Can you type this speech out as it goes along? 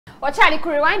Ochali ku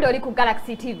Rewind oli ku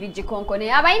Galaxy TV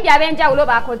Gikonkone abayimbi abenjawulo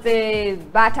bakoze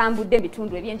batambudde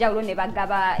bitundu ebyenjawulo ne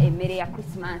bagaba emmere ya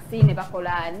Christmas ne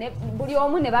bakola ne buli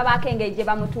omu ne babakengeje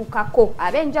bamutuukako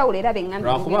abenjawulo era bengambe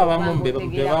kuba abamu be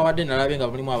bawadde nalabe nga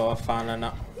mulimu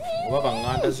abafaanana oba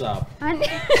banganda zaabwe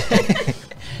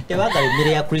Tebagabye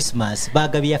emmere ya Christmas,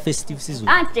 bagabye ya festive season.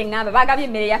 Ante ngamba bagabye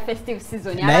emmere ya festive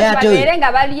season. Abantu babeere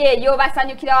nga bali eyo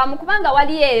basanyukira wamu kubanga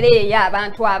wali ereeya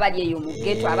abantu abali eyo mu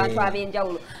ghetto abantu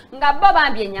abenjawulo. Nga bo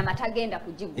bambye ennyama tagenda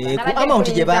kugigula. Ku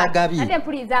amount gye bagabye. Ate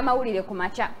mpuliza amawulire ku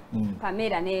macha.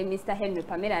 Pamela ne Mr. Henry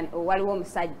Pamela waliwo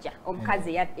omusajja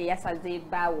omukazi eyasaze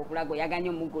ebbaawo obulago yaganye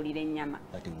omugulira ennyama.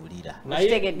 Kati bulira.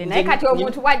 Naye naye kati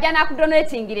omuntu wajja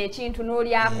nakudonatingira ekintu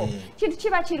n'olyako. Kintu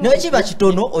kiba kirungi. Naye kiba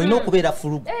kitono olina okubeera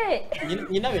fulugu.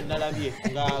 Nyina be nalabye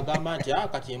nga agamba nti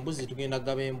kati embuzi tugenda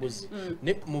gaba embuzi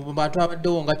ne mu bantu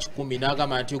abaddewo nga 10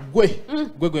 n'agamba nti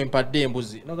gwe mpadde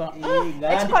embuzi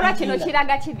ekikola kino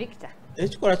kiraga ki Victor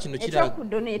ekikola kino kiraga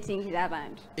kudonatingira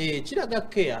abantu kiraga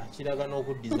care kiraga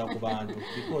n'okuddiza ku bantu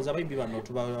because abayimbi bano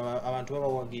abantu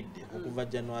babawagidde okuva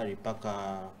January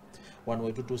paka wano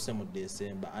wetutuuse mu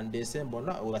December and December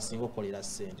ona webasinga okukolera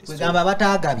ssente kwegamba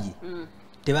bataagabye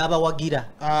tebabawagira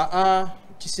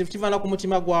kivana ku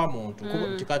mutima gwa muntu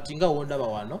kati nga wondaba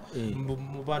wano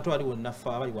mu bantu bali wonna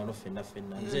fa bali wano fenna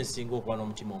nze nsinga okuba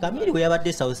n'omutima Kamili we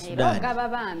yabadde South Sudan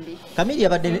Kamili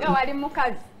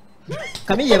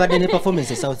yabadde ne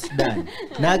performance South Sudan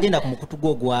n'agenda ku mukutu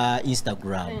gwo gwa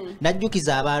Instagram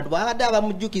najjukiza abantu babadde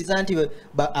abamujjukiza nti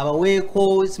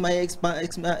abaweeko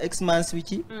Xmas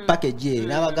wiki package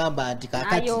n'abagamba nti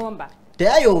kakati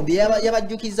teyayombi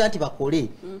yabajjukiza nti bakole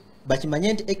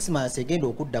bakimanye nti Xmas egenda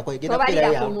okuddako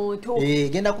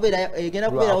egenda kubeera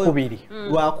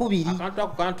lwakubiri akantu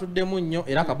ako kantuddemu nnyo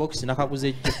era akabokisi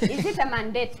nakaguze jjo. Is it a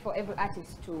mandate for every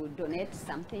artist to donate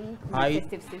something in the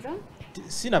festive season?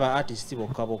 Sina ba artist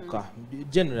bokka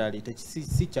generally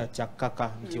si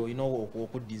kyakkaka nti olina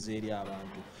okuddiza eri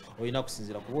abantu olina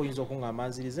kusinzira kuba oyinza okungamba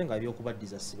nzirize nga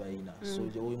ebyokubaddiza sibayina so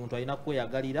omuntu alina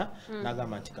kweyagalira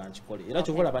n'agamba nti kankikole era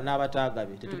kyobola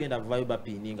banaabataagabye tetugenda vayo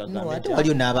bapiininga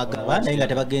waliyo n'abagaba naye nga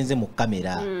tebagenze mu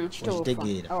kamera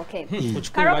okitegeera.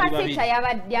 Karole Kasita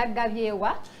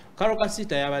yagabyewa Karole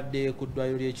Kasita yabadde ku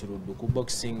ddwaliro ly'ekiruddu ku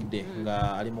Boxing Day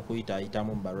nga ali mu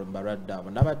kuyitaayitamu mbalwadde abo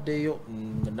n'abaddeyo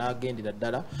n'agendera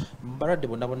ddala mbalwadde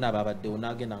bonna ababaddewo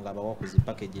n'agenda nga abawa ku zi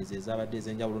packages ezabadde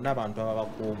ez'enjawulo n'abantu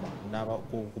ababakuuma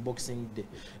ku Boxing Day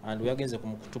and yagenze ku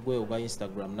mukutu gwe ogwa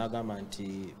Instagram n'agamba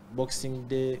nti Boxing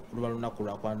Day luba lunaku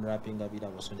lwa kwanurapinga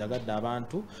birabo so njagadde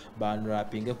abantu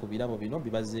banurapinge ku birabo bino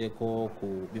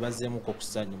bibazeemuko ku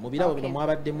ssanyu mu birabo bino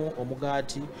mwabaddemu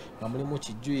omugaati nga mulimu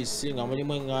kijuyisi nga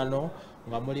mulimu engano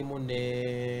nga mulimu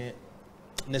ne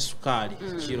sukali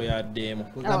kiro yaddemu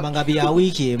nga bya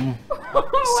wiiki emu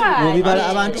obibala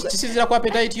abantu kisinzira ku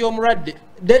appetite y'omulwadde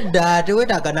dedda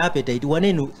tewetaaga n'appetite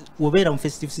waneno wobeera mu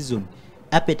festive season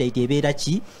appetite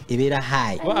ebeera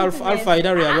high alpha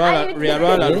ida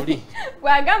realwala luli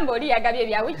bwagamba oli yagabye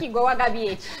bya wiki gwe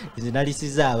wagabye eki nze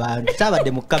nalisiza abantu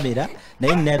saabadde mu kamera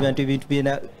naye nina abantu ebintu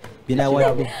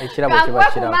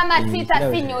Mama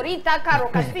Tita Signorita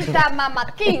Karole Kasita Mama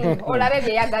King olabe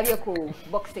bye yagabye ku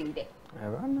Boxing Day.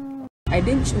 I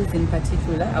didn't choose in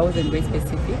particular. I wasn't very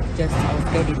specific. Just I was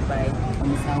guided by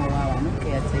Omusango Wawa.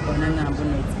 Okay, I said, "Onana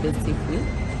Ambono, it's basically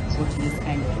go to this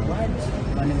kind of word.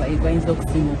 Whenever it winds up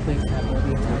seeing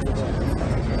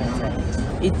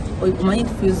it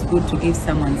feels good to give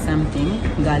someone something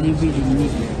that they really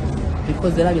need it.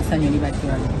 Because the love sanyo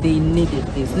they needed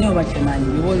this. No much money.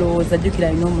 You will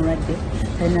Zadukira no more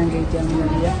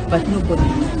but nobody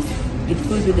knows. It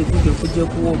feels really good to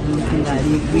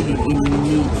really in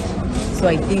need. So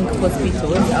I think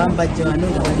hospitals are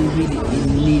really in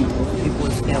need of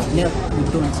people's help. We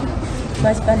don't know.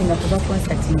 First planning a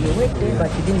concert in the weekday, but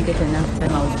we didn't get enough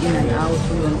time. I was in and out,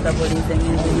 we were traveling,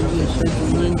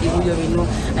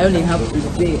 I only have to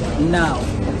stay now.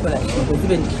 Because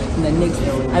even in the next,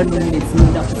 I don't know it's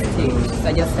enough to stay. So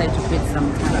I just tried to create some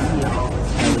time here.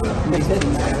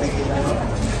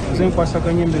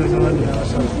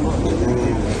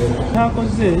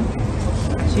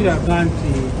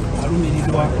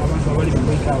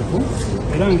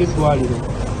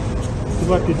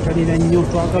 Tuba tutalira nnyo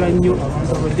twagala nnyo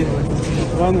abantu abadde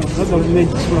kubanga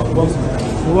gavumenti kisobola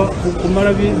kuba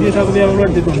kumala byetaago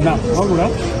by'abalwadde byonna wabula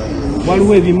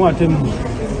waliwo ebimu ate mu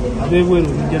ab'ebweru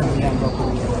bijja nayambako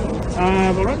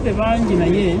abalwadde bangi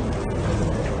naye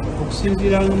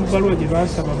okusinziira mu balwadde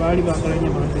baasaba baali baagala nnyo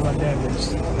abalwadde ba diabetes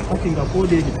kati nga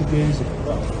koodi eri tugenze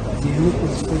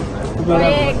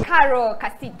Karole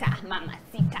Kasita mama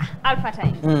sita Alpha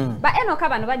Time ba enoka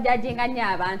bano bajjajinga nnyo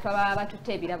abantu ababa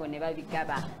batutte ebirabo ne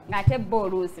babigaba ngate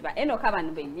bolusi ba enoka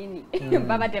bano bennyini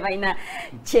baba tebalina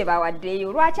kye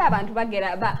bawaddeyo lwaki abantu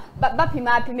bagera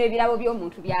bapima ebirabo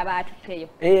by'omuntu byaba atutteyo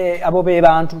abo be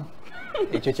bantu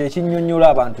ekyo kye kinnyonnyola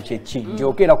abantu kye ki nti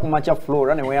okeera ku macha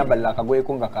flora ne weyambalira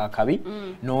akagoyeko nga kakabi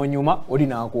n'onyuma oli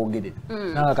n'akwogerera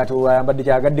nanga kati wayambadde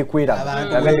kyagadde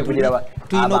kweraga yagadde kugira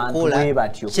abantu bwe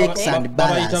batyo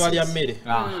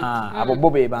abo bo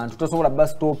be bantu tosobola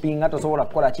bus stoppinga tosobola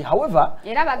kukola ki however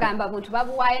era bagamba buntu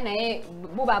babuwaayo naye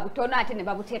buba butono ate ne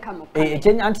babuteeka mu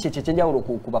anti kyenjawulo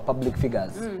ku ba public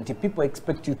figures nti people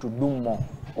expect you to do more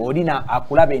olina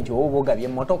akulabe nti oba ogabye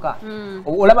emmotoka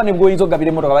olaba ne bw'oyinza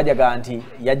ogabira emmotoka bajaga nti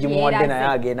yagimuwadde naye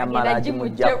agenda mala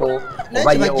agimuggyako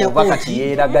oba kati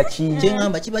yeeraga ki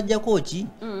kyengamba kibajjako ki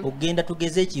okugenda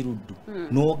tugeze ekiruddu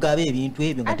n'ogaba ebintu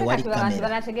ebyo nga tewali kamera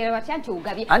banategeera batya nti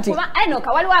ogabye kuba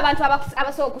enoka waliwo abantu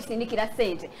abasobola okusindikira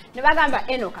ssente ne bagamba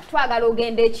enoka twagala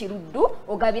ogenda ekiruddu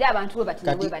ogabire abantu bwe bati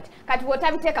nebwe bati kati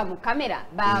bw'otabiteeka mu kamera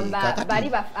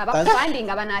bali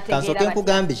abakufandinga banaategeera kansoke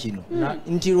nkugambe kino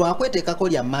nti lwakweteekako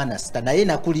lya manasta naye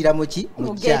nakulira mu ki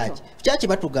mu kyaki kyaki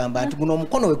batugamba nti guno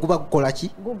omukono we guba gukola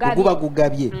ki guba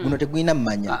gugabye guno tegulina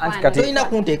mmanya tolina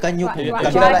kunteeka nnyo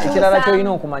ekirala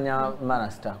kyolina okumanya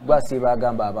manasta gwasiiba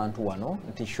agamba abantu wano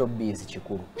nti showbiz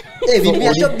kikulu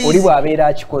oli bw'abeera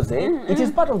akikoze it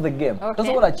is part of the game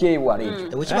tosobola kyewala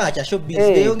ekyo ekibala kya showbiz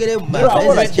beeyongereyo mu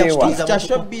maaso kya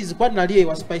showbiz kwali nali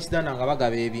ewa Spice Dana nga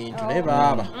bagaba ebintu naye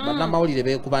baaba bannamawulire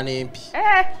beekuba n'empi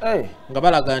nga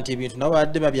balaga nti ebintu nabo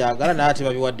badde babyagala naye ate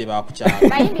babiwadde bakukyala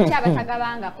bayimbi ki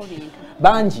abatagabangako bintu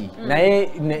bangi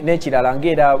naye n'ekirala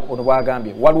ng'era ono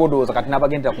bwagambye waliwo odowooza kati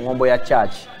n'abagendera ku ngombo ya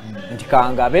church nti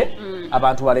kangabe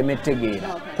abantu baleme tegeera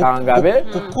kangabe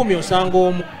ku 10 osanga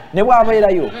omu ne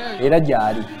bwabeerayo era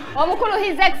gyali omukulu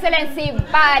His Excellency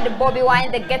Bad Bobi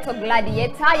Wine the Ghetto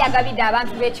Gladiator yagabidde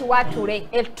abantu b'ekiwatule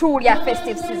ettu lya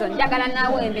festive season njagala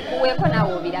naawe mbikuweeko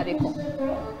naawe obirabeko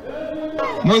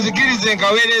muzikirize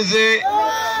nkaweereze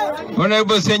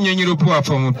Honorable Ssenyonyi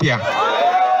Lupuwafu omupya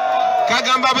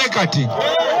kagamba be kati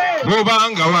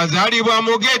bw'obanga wazaalibwa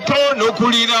mu ghetto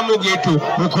n'okulira mu ghetto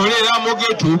okolera mu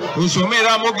ghetto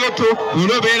osomera mu ghetto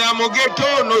olobera mu ghetto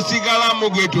n'osigala mu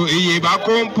ghetto eye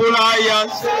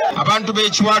bakompulayans abantu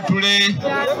b'ekiwatule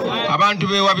abantu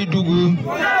b'ewa bidugu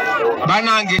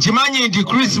banange kimanyi nti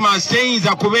Christmas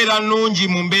teyinza kubeera nnungi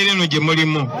mu mbeera eno gye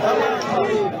mulimu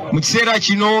mu kiseera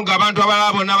kino ng'abantu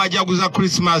abalala bonna bajaguza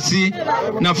Christmas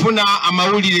nafuna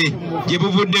amawulire gye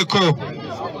buvuddeko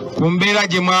ku mbeera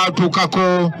gye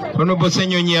mwatuukako Honorable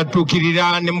Ssenyonyi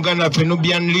yatuukirira ne muganda waffe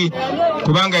Nubian Lee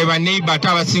kubanga be baneiba ate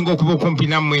abasinga okuba okumpi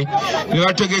nammwe ne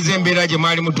batutegeeza embeera gye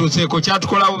mwali mutuuseeko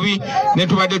kyatukola bubi ne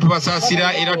tubadde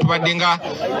tubasaasira era tubadde nga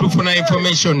tufuna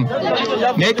information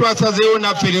naye twasazeewo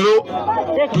naffe leero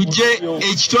tujje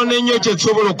ekitone ennyo kye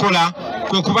tusobola okukola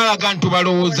kwe kubalaga nti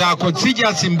tubalowoozaako si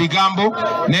jasi mu bigambo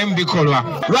naye mu bikolwa.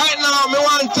 Right now me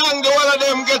want to thank the whole of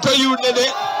them ghetto youth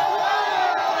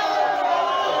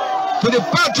for the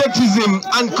patriotism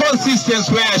and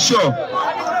consistency we are sure.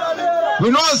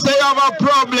 We know say you have a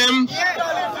problem.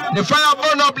 The fire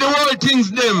burn up the whole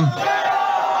things them.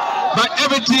 But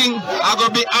everything are going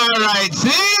to be alright.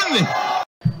 See?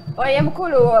 Oye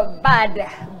mukulu Bad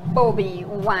Bobi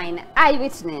Wine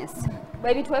eyewitness.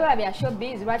 Ebintu bwe bya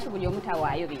showbiz lwaki buli omu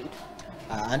tawaayo bintu.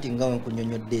 Anti nga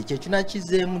nkunyonyodde ekyo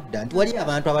kinakizeemu dda nti wali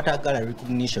abantu abatagala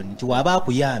recognition nti waba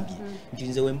akuyambye nti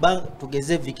nze wemba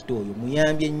tugeze Victoria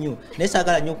muyambye nnyo naye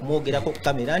saagala nnyo okumwogerako ku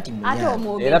kamera nti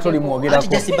muyambye era tolimwogerako anti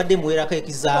jasibadde muweerako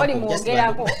ekizaamu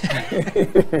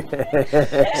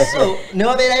so ne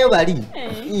wabeerayo bali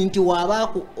nti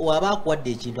waba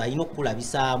akuwadde ekintu alina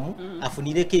okukulabisaamu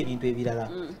afunireko ebintu ebirala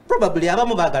probably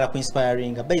abamu baagala ku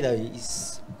inspiringa by the way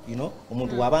you know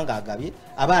omuntu wabanga agabye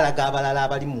abalaga abalala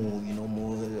abali mu you know mu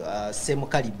same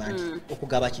caliber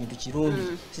okugaba kintu kirungi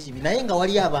sikibi naye nga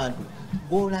wali abantu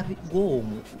golabi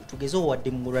gomu tugeze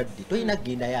owadde mulwadde toyina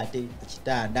genda yate ku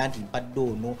kitanda nti mpadde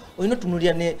ono oyina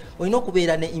tunulira ne oyina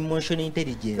okubeera ne emotional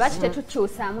intelligence lwaki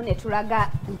tetukyusaamu ne tulaga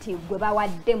nti gwe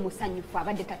bawadde musanyufu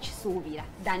abadde takisuubira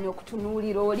dani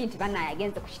okutunuulira oli nti bana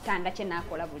yagenze ku kitanda kye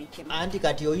naakola buli kimu anti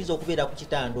kati oyinza okubeera ku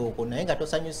kitanda okwo naye nga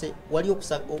tosanyuse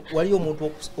wali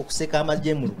omuntu okuseka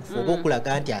amajemulukufu oba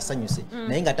okulaga nti asanyuse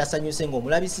naye nga tasanyuse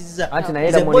ng'omulabisizza anti naye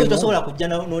era tosobola kujja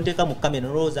n'onteeka mu kamera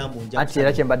n'olowooza mbunja anti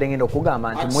era kyembadde ngenda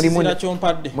okugamba nti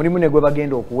mulimu ne gwe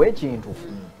bagenda okuwa ekintu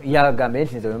yagambe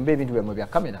nti nze wemba ebintu byamwe bya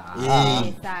kamera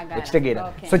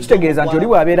okitegeera so kitegeeza nti oli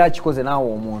bw'abeera akikoze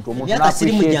naawe omuntu emyaka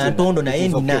siri mu jantondo naye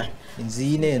nina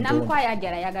nzine ento namkwaya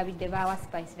ajala yagabidde bawa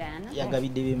Spice Diana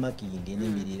yagabidde bemakindi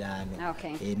n'emirirano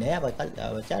okay naye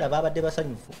abakyala babadde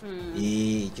basanyufu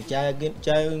ekyo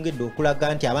kyayongedde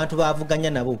okulaga nti abantu bavuganya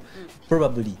nabo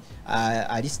probably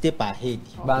ali step ahead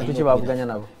bantu kye bavuganya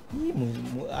nabo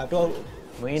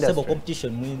sebo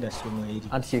competition mu industry mweri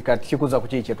anti kati kikuza ku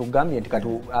kiki tugambye nti kati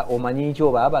omanyi nki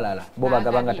oba abalala bo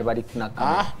bagabanga tebali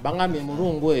kunaka bangambye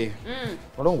mulungu eyo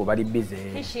mulungu bali busy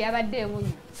fish yabadde mu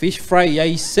fish fry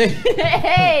yayise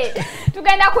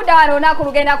tugenda kudda wano olunaku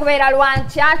lugenda kubeera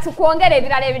lwanca tukwongera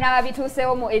ebirala ebinaba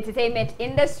bituusewo mu entertainment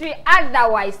industry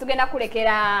otherwise tugenda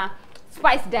kulekera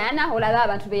Spice Diana olaba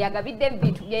abantu beyagabidde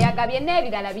ebintu byeyagabye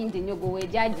n'ebirala bingi nnyo gwe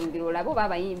wejajimbira olaba oba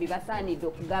abayimbi basaanidde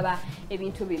okugaba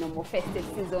ebintu bino mu festive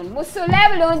season musule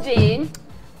bulungi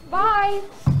bye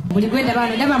buli gwenda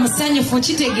bano ndaba musanyufu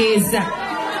kitegeeza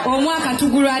omwaka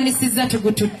tugulwanisizza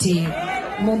tugututte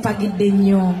mumpagidde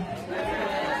nnyo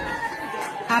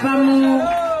abamu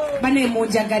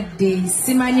baneemunjagadde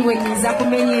simanyi bwe nnyinza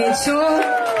kumenya ekyo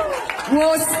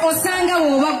osanga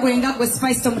woba gwe nga gwe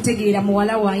Spice tomutegeera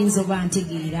muwala wayinza oba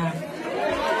ntegeera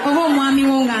oba omwami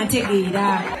wo nga ntegeera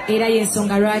era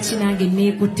y'ensonga lwaki nange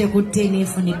neekutte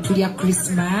neefuna ettu lya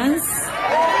Christmas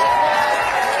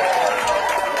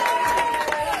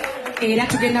era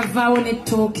tugenda vaawo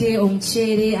n'ettooke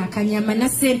omuceere akanyama na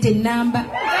ssente ennamba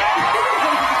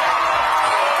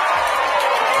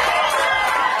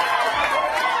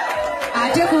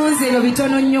ate kunze ebyo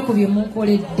bitono nnyo ku bye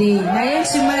munkoledde naye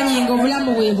nkimanyi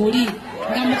ng'obulamu bwe buli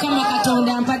nga Mukama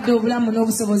Katonda ampadde obulamu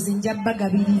n'obusobozi nja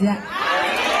bagabirira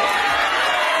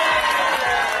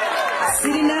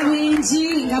sirina bingi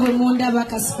nga bwe mundaba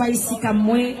ka Spice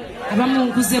kammwe abamu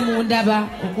nkuze mundaba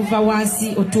okuva wansi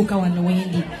otuuka wano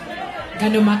wendi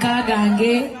gano maka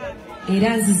gange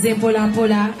era nzize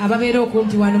mpolampola ababeera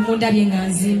okumpi wano mundabye nga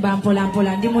nzimba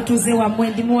mpolampola ndi mutuze wammwe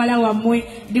ndi muwala wammwe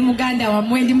ndi muganda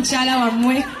wammwe ndi mukyala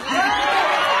wammwe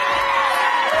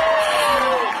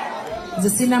nze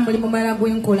sirina mulimu mulala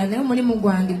gwenkola naye omulimu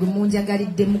gwange gwe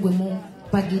munjagaliddemu gwe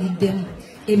mumpagiriddemu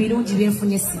ebirungi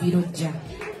byenfunye sibirojja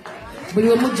buli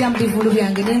wemujja mu bivulu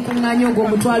byange nenkuŋŋaanya ogwo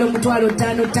omutwalo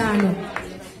 5,500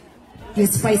 ye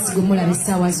Spice gwe mulaba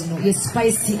essaawa zino ye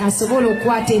Spice asobola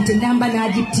okwata ente namba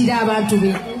n'agittira abantu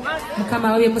be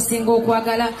Mukama babye musinga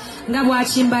okwagala nga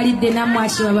bwakimbalidde nammwe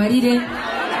akibabalire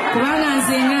kubanga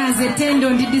nze tendo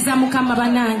ndiddiza Mukama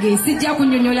banange sijja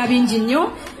kunnyonnyola bingi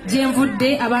nnyo gye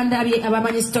nvudde abandabye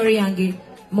abamanyi story yange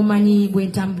mumanyi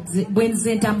bwe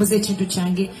nze ntambuza ekintu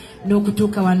kyange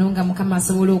n'okutuuka wano nga Mukama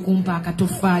asobola okumpa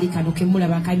akatoffaali kano ke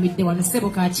mulaba akayimidde wano ssebo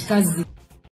ka kikazi